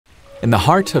In the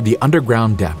heart of the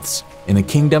underground depths, in a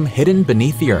kingdom hidden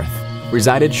beneath the earth,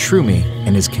 resided Shroomy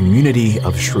and his community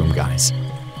of Shroom guys.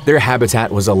 Their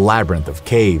habitat was a labyrinth of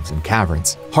caves and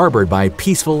caverns, harbored by a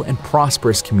peaceful and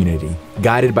prosperous community,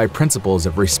 guided by principles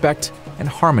of respect and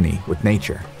harmony with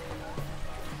nature.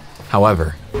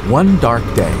 However, one dark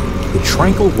day, the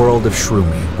tranquil world of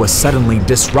Shroomy was suddenly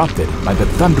disrupted by the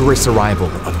thunderous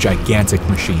arrival of gigantic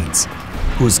machines,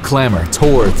 whose clamor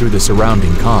tore through the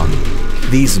surrounding calm.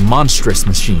 These monstrous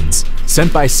machines,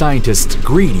 sent by scientists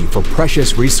greedy for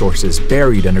precious resources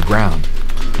buried underground,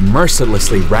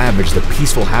 mercilessly ravaged the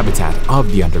peaceful habitat of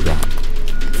the underground.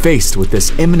 Faced with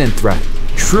this imminent threat,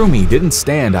 Shroomy didn't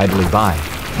stand idly by.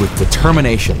 With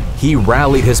determination, he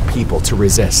rallied his people to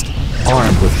resist.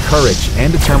 Armed with courage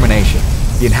and determination,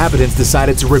 the inhabitants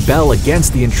decided to rebel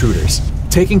against the intruders,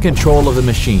 taking control of the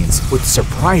machines with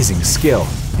surprising skill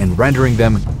and rendering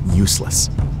them useless,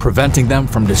 preventing them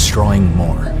from destroying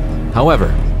more. However,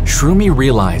 Shroomy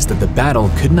realized that the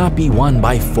battle could not be won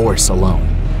by force alone.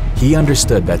 He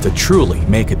understood that to truly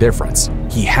make a difference,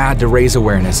 he had to raise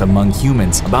awareness among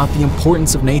humans about the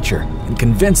importance of nature and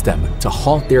convince them to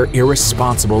halt their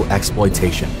irresponsible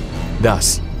exploitation.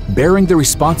 Thus, bearing the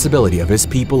responsibility of his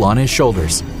people on his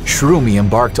shoulders, Shroomy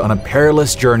embarked on a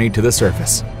perilous journey to the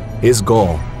surface. His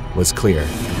goal was clear: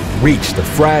 reach the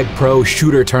FRAG Pro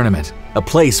Shooter tournament, a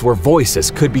place where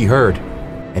voices could be heard,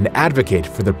 and advocate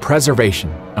for the preservation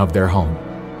of their home.